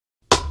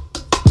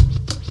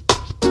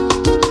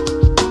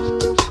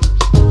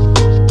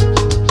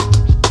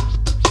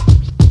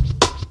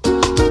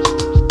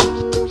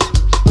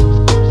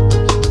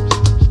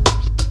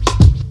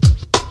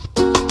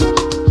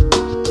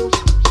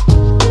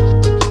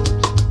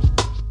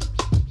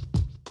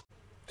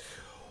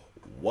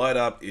What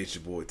up? It's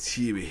your boy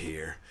Tiba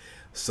here.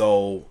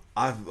 So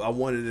I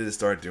wanted to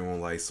start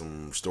doing like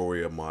some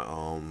story of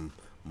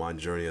my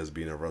journey as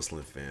being a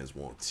wrestling fan as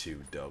well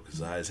too, though,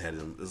 because I just had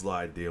this little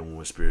idea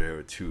with Spirit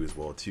Hero 2 as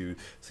well too.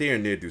 So here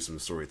and there do some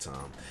story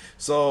time.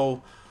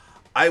 So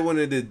I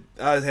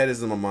just had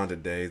this in my mind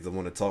today. I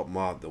want to talk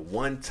about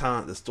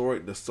the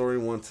story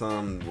one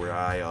time where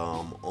I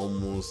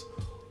almost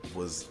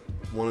was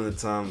one of the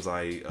times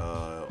I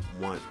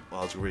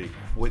was ready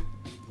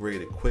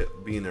to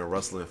quit being a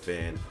wrestling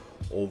fan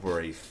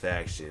over a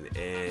faction.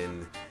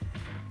 And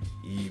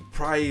you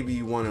probably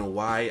be wondering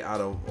why out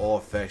of all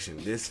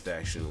factions this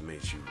faction will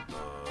make you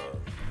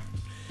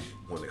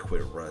want to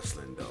quit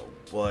wrestling, though.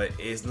 But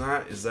it's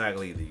not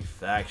exactly the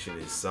faction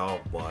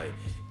itself, but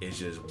it's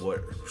just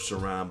what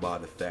surrounded by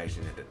the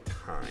faction at the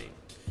time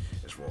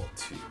as well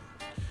too.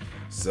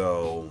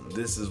 So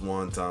this is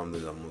one time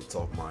that I'm gonna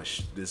talk my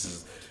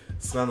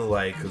it's kind of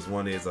like, because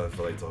one day I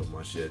feel like talking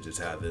my shit, just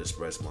have to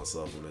express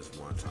myself on this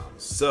one time.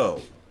 So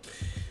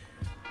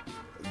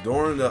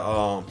during the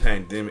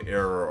pandemic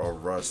era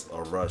of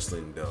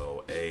wrestling,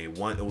 though, it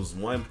was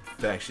one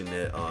faction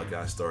that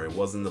got started. It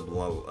wasn't the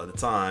blood at the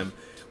time.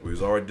 We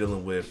was already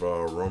dealing with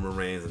Roman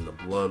Reigns and the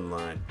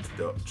bloodline,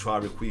 the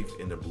Tribe of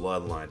Queef in the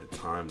bloodline at the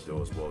time,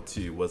 though, as well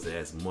too. It wasn't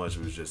as much.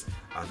 It was just,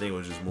 I think it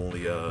was just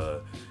mainly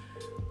the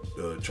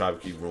Tribe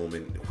of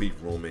Queef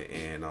Roman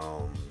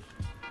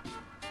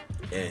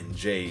and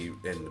Jay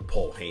and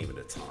Paul Heyman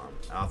at the time.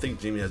 I think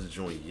Jimmy hasn't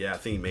joined. Yeah, I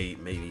think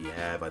maybe he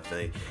have. I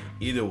think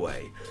either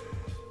way.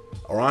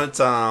 Around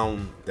the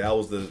time that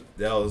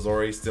was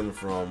already stemming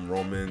from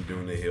Roman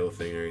doing the heel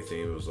thing and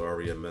everything. It was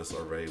already a mess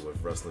already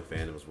with wrestling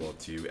fandom as well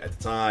too. At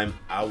the time,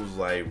 I was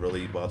like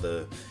really about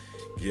to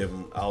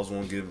I was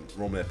going to give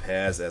Roman a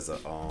pass as a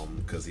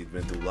because he'd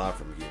been through a lot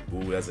from getting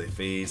booed as a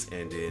face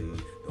and then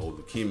the whole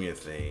leukemia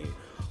thing.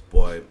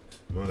 But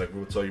remember that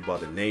group told you about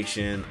the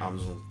Nation. I'm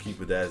just gonna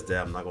keep it as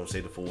that. I'm not gonna say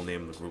the full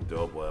name of the group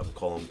though, but I'm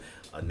calling them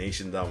a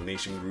Nation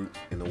Domination group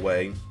in a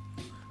way,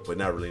 but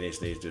not really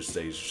Nation. They just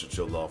say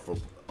show love for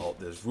all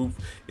this group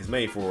is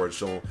made for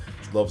showing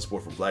love and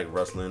support for Black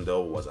wrestling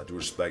though. Was I do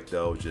respect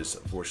though, just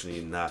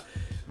unfortunately not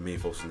many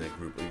folks in that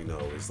group. You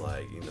know, it's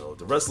like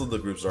the rest of the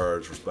groups are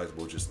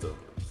respectable,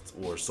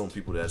 or some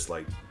people that's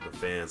like the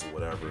fans or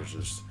whatever. It's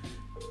just.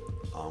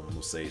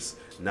 We'll say it's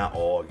not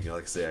all.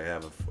 Like I said, I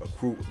have a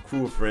crew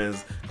of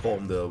friends. Call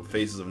them the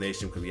Faces of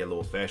Nation because we had a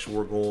little fashion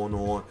war going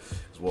on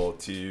as well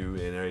too,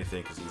 and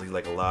everything. Because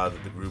like a lot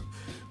of the group,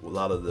 a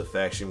lot of the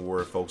faction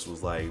war folks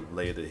was like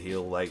laid the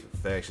heel like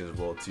faction as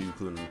well too,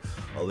 including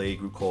a lady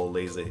group called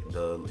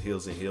the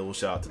Heels and Heels.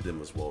 Shout out to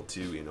them as well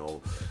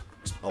too.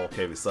 All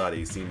carried aside,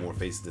 you see more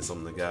faces than some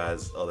of the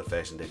guys, other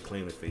faction that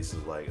claim the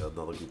faces, like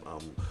another group, a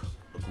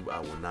group I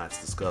will not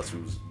discuss,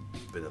 who's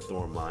been a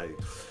thorn in my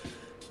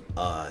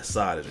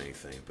side or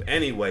anything. But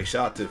anyway,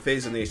 shout out to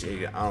Face of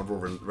Nation, Honorable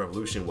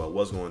Revolution. What I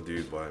was going to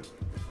do, but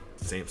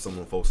some of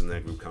the folks in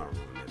that group kind of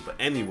ruined it. But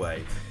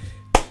anyway,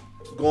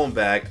 going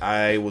back,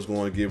 I was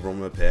going to give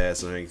Roman a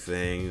pass or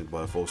anything,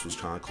 but folks was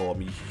trying to call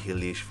me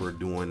heelish for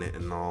doing it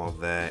and all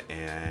that,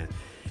 and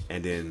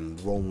then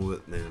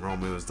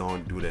Roman was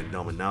doing that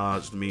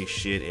dominage to me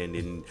shit, and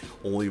then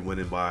only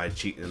winning by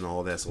cheating and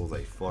all that. So I was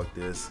like, fuck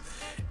this.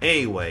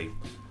 Anyway.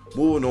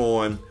 Moving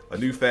on, a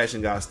new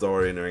faction got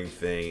started and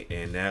everything,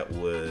 and that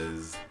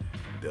was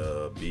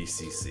the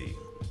BCC.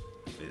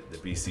 The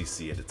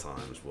BCC at the time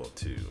as well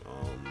too.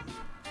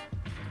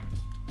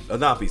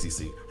 Not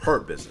BCC,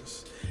 Hurt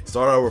Business. It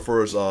started over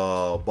first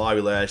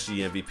Bobby Lashley,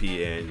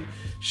 MVP, and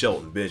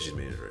Shelton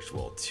Benjamin as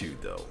well too,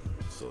 though.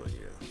 So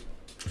yeah,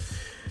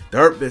 the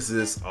Hurt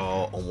Business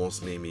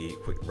almost made me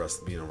quit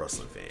being a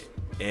wrestling fan,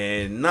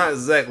 and not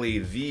exactly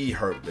the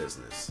Hurt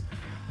Business.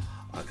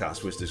 I kind of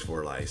switched this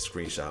for like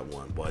screenshot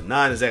one, but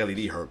not exactly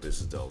the Hurt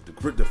Business though.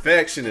 The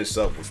faction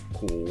itself was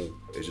cool.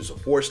 It's just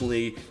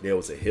unfortunately there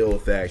was a heel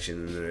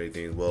faction and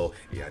everything. Well,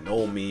 yeah,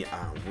 know me,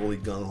 I'm really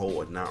gung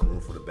ho and not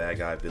room for the bad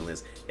guy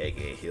villains,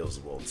 aka heels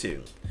as well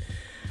too.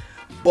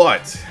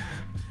 But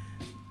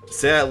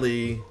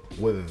sadly,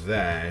 with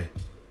that,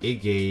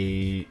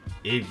 it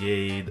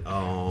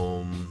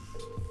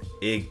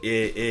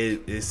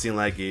seemed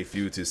like a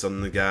few to some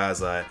of the guys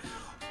that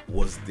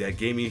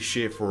gave me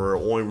shit for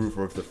only root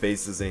for the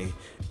faces and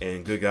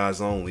good guys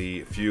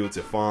only feud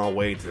to find a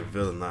way to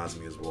villainize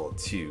me as well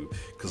too,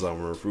 because I'm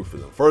gonna root for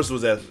them. First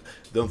was that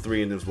them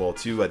three in as well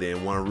too. I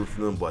didn't want to root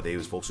for them, but they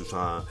was supposed to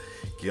try to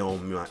get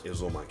on me. It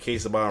was on my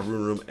case about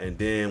rooting them. And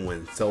then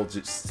when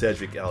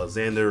Cedric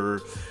Alexander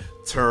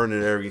turned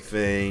and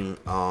everything,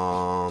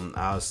 I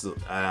was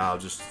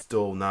just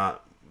still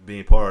not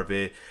being part of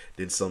it.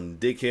 Then some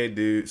dickhead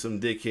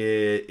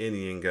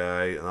Indian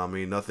guy, I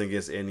mean nothing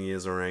against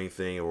Indians or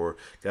anything, or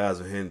guys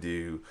of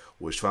Hindu,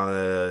 was trying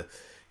to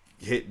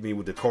hit me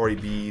with the Cardi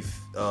B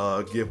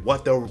gift.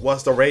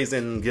 What's the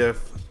raisin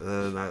gift?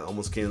 And I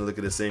almost can't look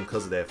at the same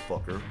because of that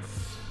fucker.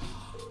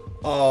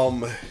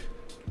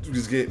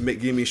 Just give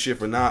me shit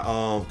for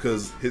not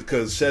because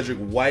Cedric's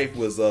wife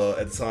was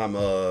at the time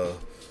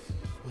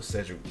what's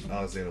Cedric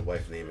Alexander's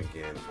wife's name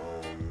again?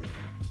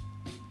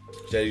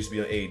 that used to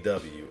be on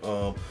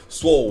AEW.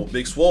 Swole,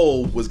 Big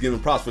Swole was given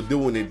props for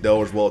doing it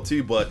though as well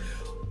too, but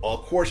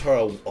of course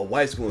her a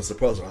wife's going to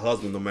support her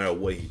husband no matter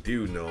what he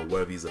do,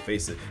 whether he's a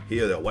face of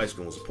here, that wife's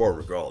going to support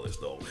regardless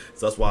though.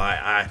 So that's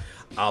why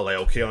I like,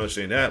 okay, I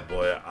understand that,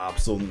 but I'm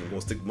still going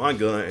to stick my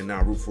gun and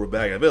not root for a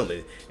bag of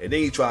villain. And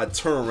then he tried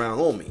to turn around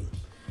on me.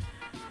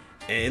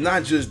 And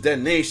not just that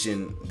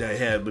nation that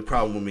had the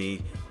problem with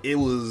me, it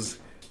was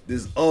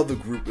this other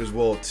group as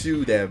well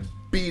too, that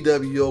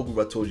BWO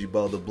group I told you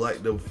about,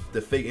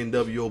 the fake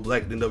NWO,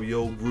 black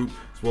NWO group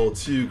as well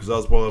too, because I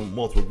was part of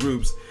multiple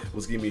groups,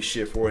 was giving me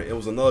shit for it. It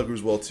was another group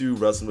as well too,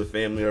 Wrestling with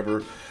Family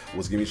ever,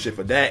 was giving me shit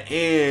for that,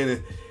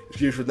 and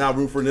excuse for not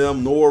rooting for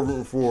them, nor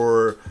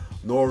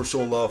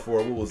showing love for,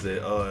 what was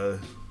it,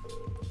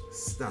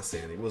 it's not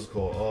Sandy, what's it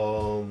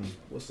called,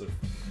 what's the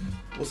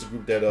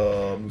group that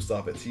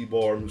Mustafa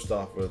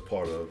Mustafa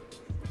part of,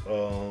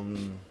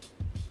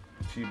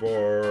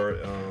 T-Bar,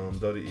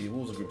 WWE,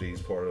 what was the group that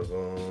he's part of?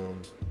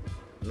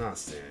 Not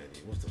Sandy.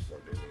 What's the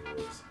fuck that name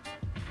was?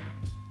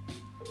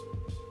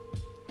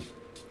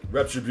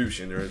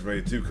 Retribution. There is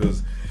ready too,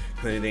 because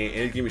they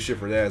gave me shit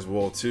for that as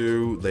well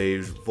too.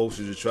 They folks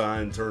are just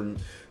trying to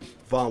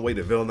find a way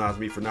to villainize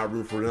me for not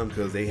rooting for them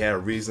because they had a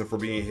reason for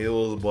being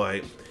healed,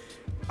 but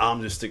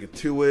I'm just sticking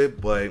to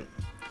it. But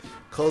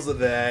because of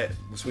that,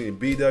 between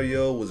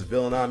BWO was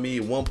villain on me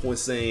at one point,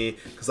 saying,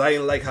 because I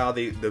didn't like how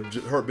the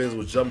Hurt Business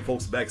was jumping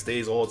folks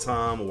backstage all the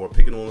time or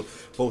picking on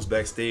folks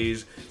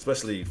backstage,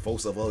 especially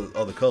folks of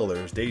other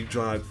colors. They was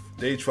trying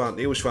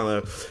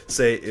to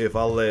say if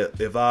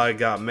I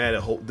got mad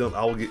at Hulk,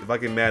 if I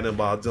get mad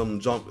about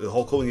them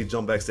Hulk Hogan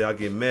jump backstage, I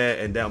get mad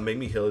and that'll make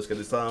me hellish. Because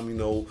this time,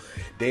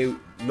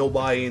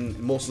 nobody in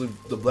most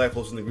of the black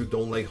folks in the group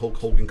don't like Hulk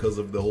Hogan because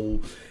of the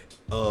whole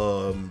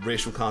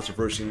racial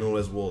controversy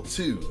as well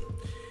too.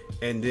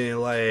 And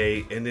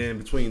then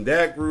between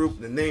that group,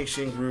 the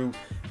Nation group,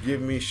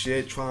 giving me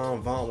shit, trying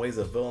to find ways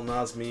to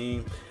villainize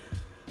me,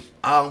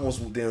 I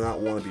almost did not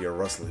want to be a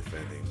wrestling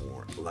fan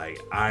anymore.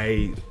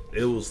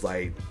 It was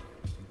like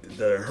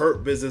the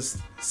Hurt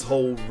Business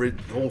whole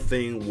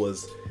thing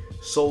was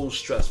so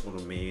stressful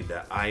to me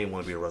that I didn't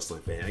want to be a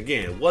wrestling fan.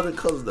 Again, it wasn't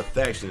because of the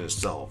faction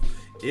itself.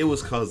 It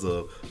was because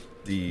of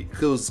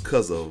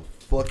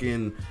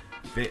fucking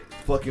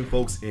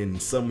folks in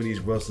some of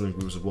these wrestling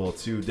groups as well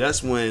too.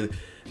 That's when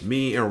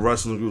me and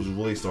wrestling groups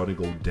really started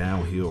to go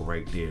downhill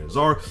right there.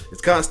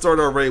 It's kind of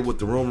started already with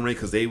the Roman Reigns,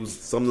 because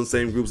some of the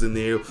same groups in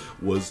there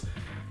was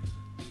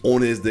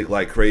on his dick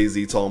like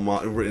crazy, talking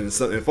about, and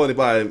funny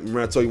about it,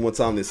 remember I told you one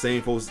time, the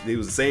same folks that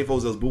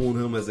was booing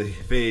him as a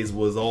face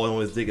was all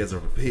on his dick as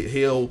a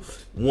heel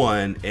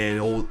one,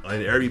 and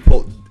every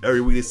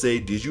week they say,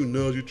 did you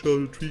know you try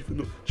to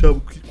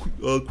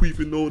queef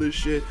and all this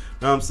shit,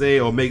 know what I'm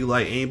saying, or make it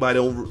like anybody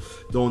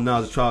don't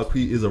know the child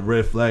queef is a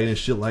red flag and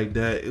shit like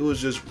that. It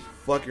was just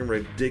fucking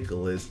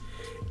ridiculous,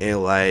 and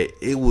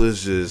it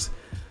was just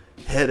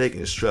headache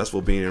and stressful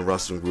being in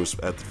wrestling groups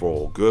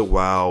for a good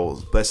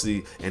while,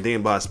 especially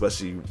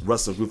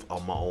wrestling groups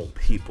of my own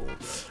people. You know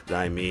what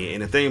I mean?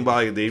 And the thing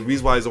about it, the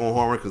reason why it's on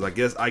Horror, because I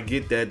guess I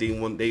get that they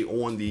on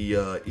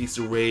the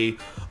Issa Rae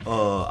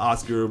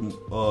Oscar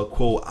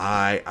quote,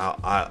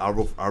 I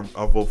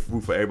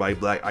root for everybody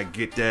black. I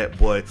get that,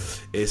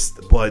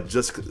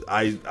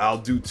 I'll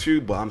do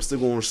too, but I'm still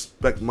gonna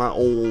respect my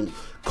own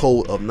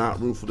code of not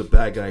rooting for the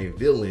bad guy and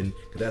villain,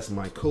 because that's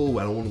my code.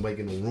 I don't want to make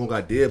no wrong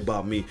idea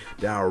about me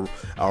that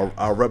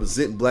I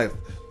represent black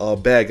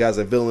bad guys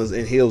and villains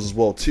and heels as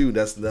well too.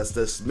 That's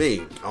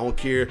me. I don't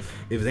care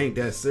if it ain't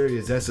that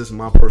serious. That's just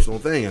my personal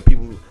thing,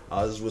 and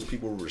I just wish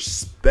people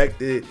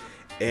respect it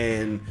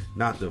and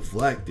not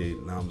deflect it.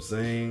 You know what I'm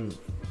saying?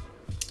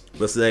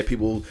 But today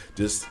people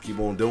just keep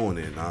on doing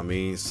it. You know what I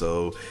mean?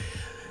 So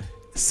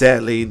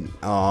sadly,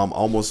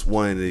 almost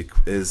wanted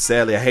to.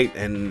 Sadly, I hate,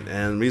 and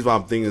the reason why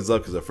I'm thinking is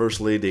up, because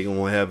firstly they're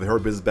gonna have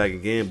Hurt Business back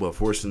again, but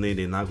fortunately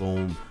they're not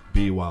gonna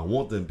be what I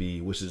want them to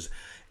be, which is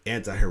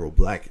anti-hero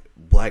black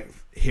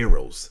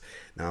heroes.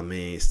 Now I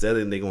mean, instead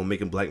of they're gonna make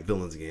them black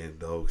villains again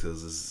though,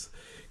 because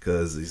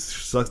it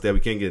sucks that we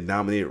can't get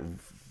dominated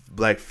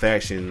black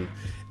faction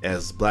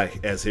as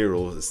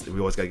heroes. We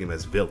always gotta get them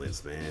as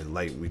villains, man,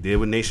 like we did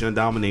with Nation of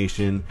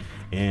Domination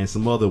and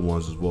some other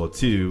ones as well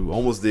too.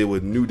 Almost did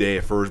with New Day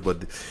at first,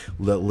 but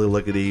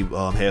look at they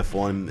have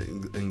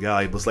fun and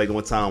guy. But it's like the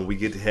one time we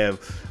get to have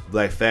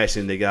black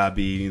faction, they gotta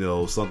be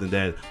something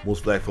that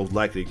most black folks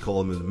like. They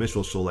call them in the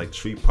minstrel show, like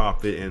Street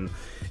Profit and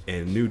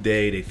New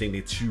Day. They think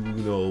they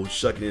too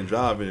shucking and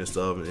driving and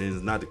stuff, and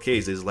it's not the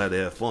case. They just like to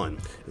have fun.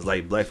 It's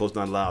like black folks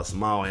not allowed to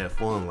smile and have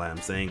fun, like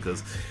I'm saying,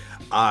 because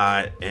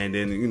and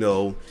then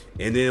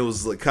it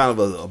was like kind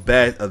of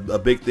a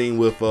big thing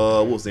with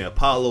what was it,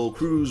 Apollo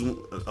Crews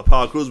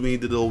when he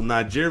did the old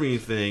Nigerian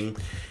thing,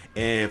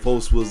 and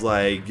folks was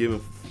like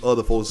giving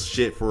other folks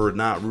shit for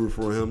not rooting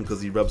for him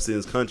because he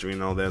represents his country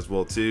and all that as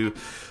well too.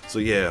 So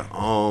yeah,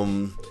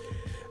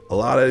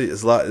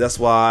 that's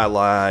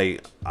why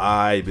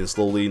I've been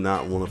slowly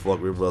not want to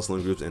fuck with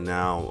wrestling groups, and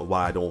now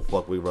why I don't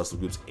fuck with wrestling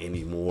groups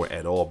anymore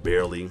at all,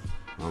 barely.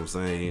 know what I'm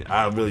saying?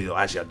 I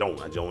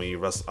don't. I don't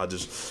even wrestle. I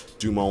just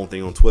do my own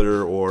thing on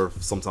Twitter or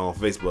sometimes on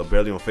Facebook.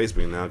 Barely on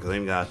Facebook now because I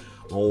ain't got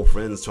my old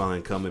friends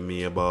trying to come at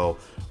me about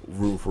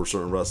root for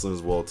certain wrestlers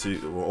as well too.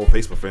 Or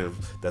Facebook friends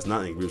that's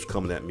not in groups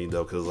coming at me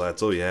though, because like I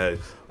told you, I had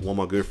one of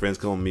my good friends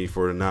come at me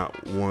for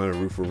not wanting to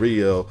root for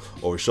Rio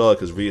or Shaw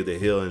because Rio the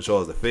heel and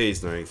Shaw's the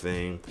face and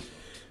everything.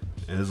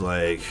 And it's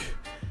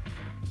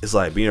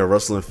like being a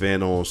wrestling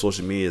fan on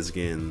social media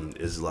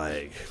is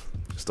like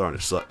starting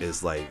to suck.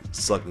 It's like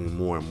sucking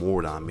more and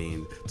more. I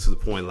mean, to the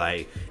point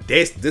like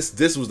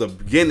this was the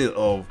beginning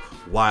of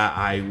why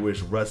I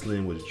wish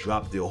wrestling would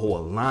drop their whole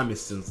alignment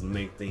system to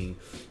make things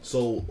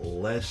so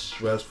less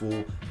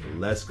stressful,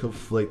 less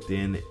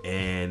conflicting,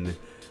 and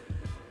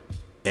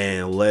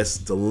less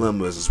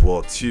dilemmas as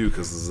well too.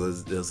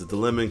 Because there's a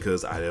dilemma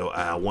because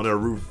I want to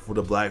root for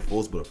the black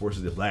folks, but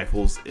unfortunately the black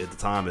folks at the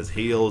time is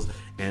heels,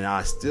 and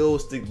I still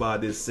stick by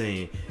this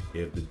saying: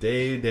 if the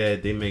day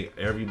that they make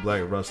every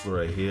black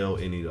wrestler a heel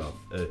in either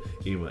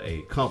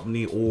a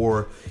company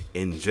or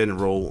in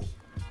general,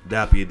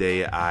 that'd be a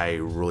day I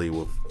really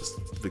would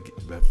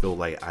feel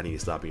like I need to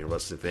stop being a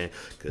wrestling fan,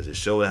 because it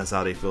shows that's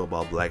how they feel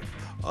about black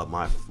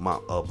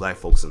black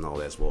folks and all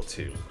that as well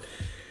too.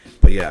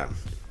 But yeah,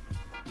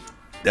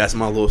 that's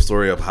my little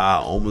story of how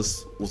I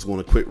almost was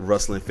going to quit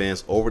wrestling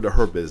fans over the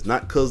Hurt Business.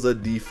 Not because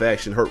of the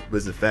faction, Hurt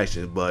Business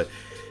faction, but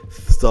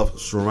stuff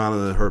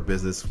surrounding the Hurt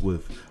Business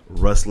with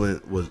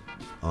wrestling was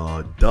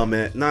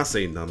dumbass. Not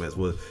saying dumbass,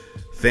 with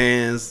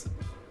fans,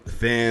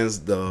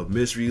 the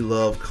Misery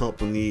Love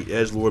Company,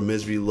 Edgelord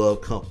Misery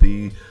Love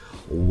Company,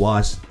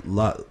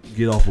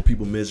 get off of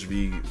people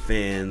misery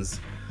fans,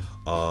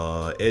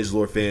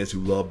 Edgelord fans who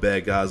love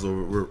bad guys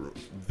over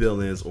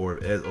villains, or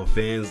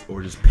fans,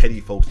 or just petty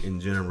folks in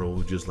general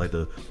who just like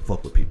to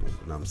fuck with people. You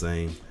know what I'm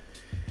saying?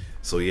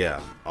 So yeah,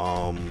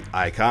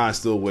 I kind of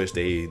still wish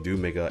they do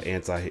make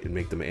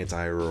them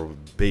anti-hero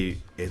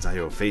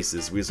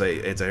faces. We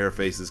say anti-hero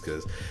faces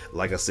because,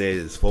 like I said,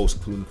 it's folks,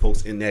 including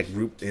folks in that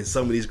group, in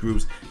some of these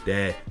groups,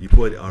 that you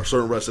put a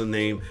certain wrestler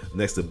name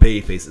next to baby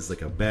face. It's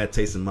like a bad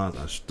taste in my mouth.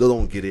 I still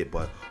don't get it,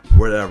 but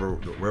wherever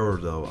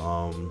though.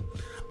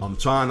 I'm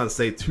trying not to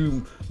say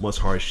too much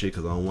hard shit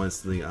because I don't want to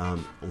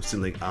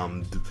think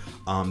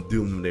I'm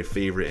doing them their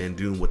favorite and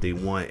doing what they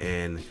want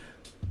and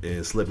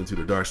slip into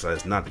the dark side.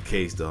 It's not the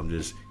case though. I'm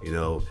just,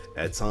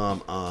 at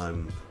times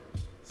I'm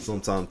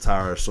sometimes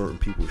tired of certain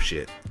people's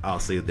shit. I'll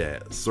say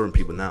that certain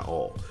people, not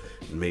all,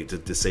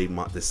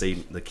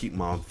 to keep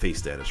my face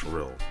status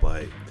real.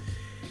 But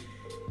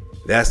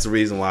that's the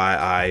reason why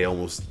I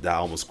almost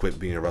quit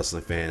being a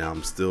wrestling fan.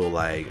 I'm still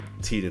like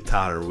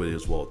teeter-totter with it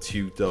as well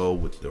too, though,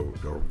 with the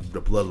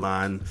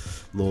bloodline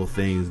little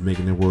things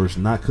making it worse.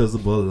 Not because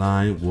of the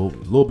bloodline, well,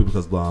 a little bit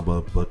because of bloodline,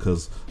 but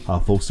because how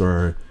folks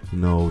are,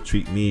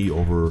 treat me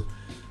over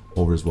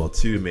as well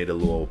too. Made a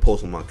little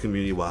post on my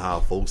community about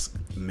how folks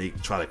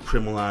try to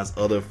criminalize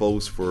other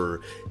folks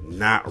for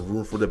not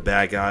rooting for the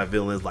bad guy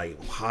villains. Like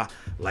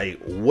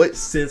what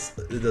sense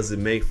does it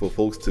make for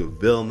folks to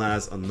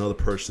villainize another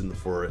person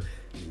for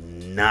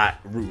not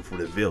rooting for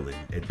the villain?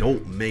 It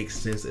don't make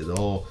sense at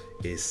all.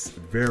 It's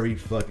very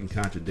fucking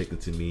contradicting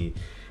to me.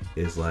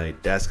 It's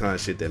like that's kind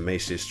of shit that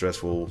makes shit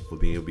stressful for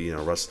being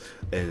a wrestler.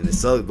 And it's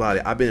sucks about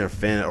it. I've been a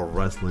fan of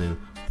wrestling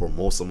for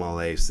most of my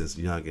life since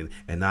young,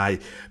 and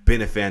I've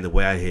been a fan the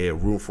way I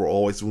had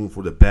always room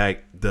for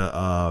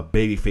the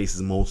baby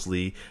faces,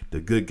 mostly the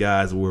good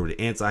guys, whether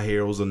the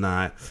anti-heroes or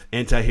not,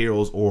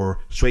 anti-heroes or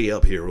straight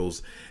up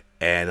heroes,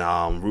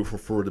 and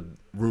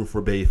room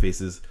for baby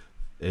faces.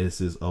 This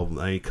is of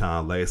any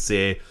kind. Like I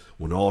said,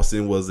 when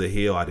Austin was a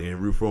heel, I didn't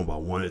root for him, but I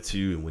wanted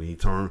to, and when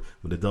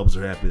the doubles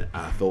are happening,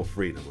 I felt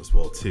freedom as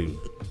well too.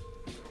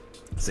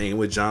 Same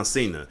with John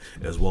Cena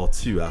as well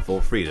too. I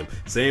felt freedom.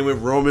 Same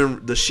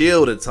with the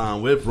Shield at the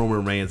time, with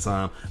Roman Reigns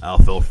time, I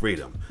felt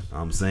freedom.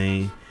 I'm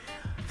saying,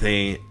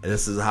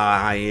 this is how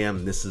I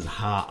am. This is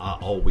how I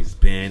always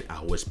been.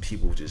 I wish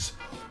people just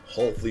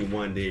hopefully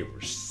one day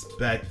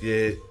respect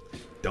it.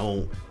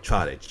 Don't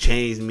try to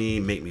change me,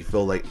 make me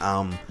feel like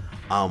I'm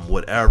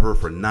whatever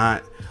for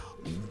not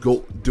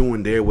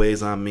doing their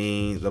ways. I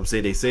mean, I'm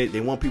saying they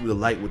want people to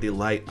like what they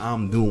like.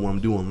 I'm doing what I'm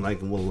doing. I'm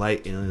liking what I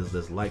like, and it's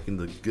just liking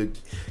the good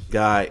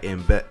guy,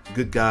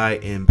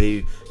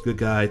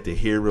 the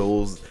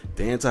heroes,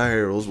 the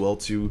anti-heroes, well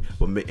too.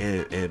 But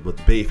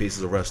the baby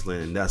faces of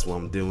wrestling, and that's what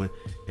I'm doing.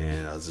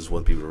 And I just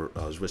wish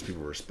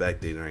people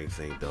respect it or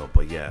anything though.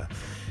 But yeah,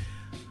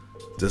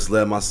 just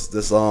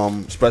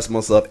express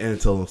myself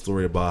and tell a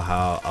story about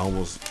how I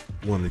almost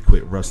wanted to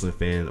quit wrestling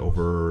fan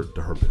over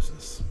the Hurt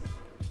Business.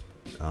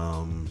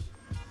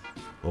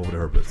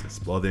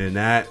 But other than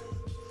that,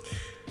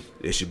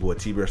 it's your boy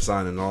T-Bear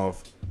signing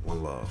off.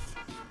 One love.